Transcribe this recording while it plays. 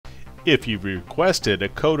If you've requested a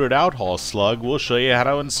coated outhaul slug, we'll show you how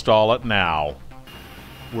to install it now.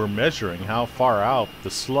 We're measuring how far out the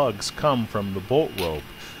slugs come from the bolt rope.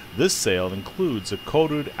 This sail includes a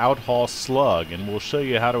coated outhaul slug, and we'll show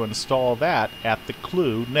you how to install that at the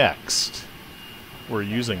Clew next. We're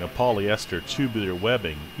using a polyester tubular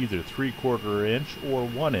webbing. Either 3/4 inch or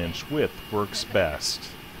 1 inch width works best.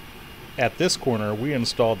 At this corner, we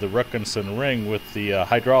installed the Ruckinson ring with the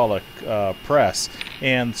hydraulic press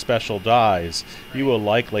and special dies. You will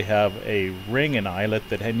likely have a ring and eyelet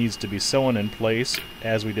that needs to be sewn in place,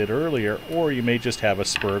 as we did earlier, or you may just have a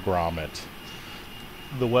spur grommet.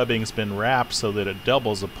 The webbing's been wrapped so that it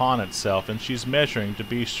doubles upon itself, and she's measuring to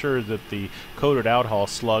be sure that the coated outhaul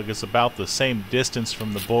slug is about the same distance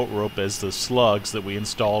from the bolt rope as the slugs that we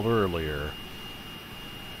installed earlier.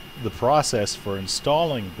 The process for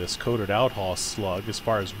installing this coated outhaul slug, as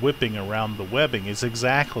far as whipping around the webbing, is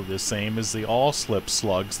exactly the same as the all-slip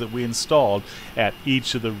slugs that we installed at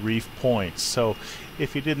each of the reef points. So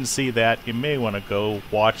if you didn't see that, you may want to go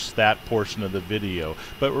watch that portion of the video.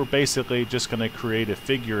 But we're basically just going to create a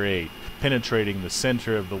figure 8, penetrating the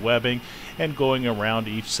center of the webbing and going around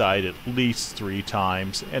each side at least 3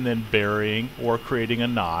 times, and then burying or creating a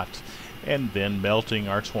knot, and then melting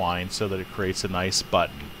our twine so that it creates a nice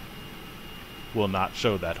button. We'll not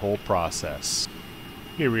show that whole process.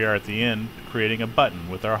 Here we are at the end, creating a button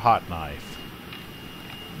with our hot knife.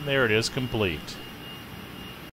 There it is, complete.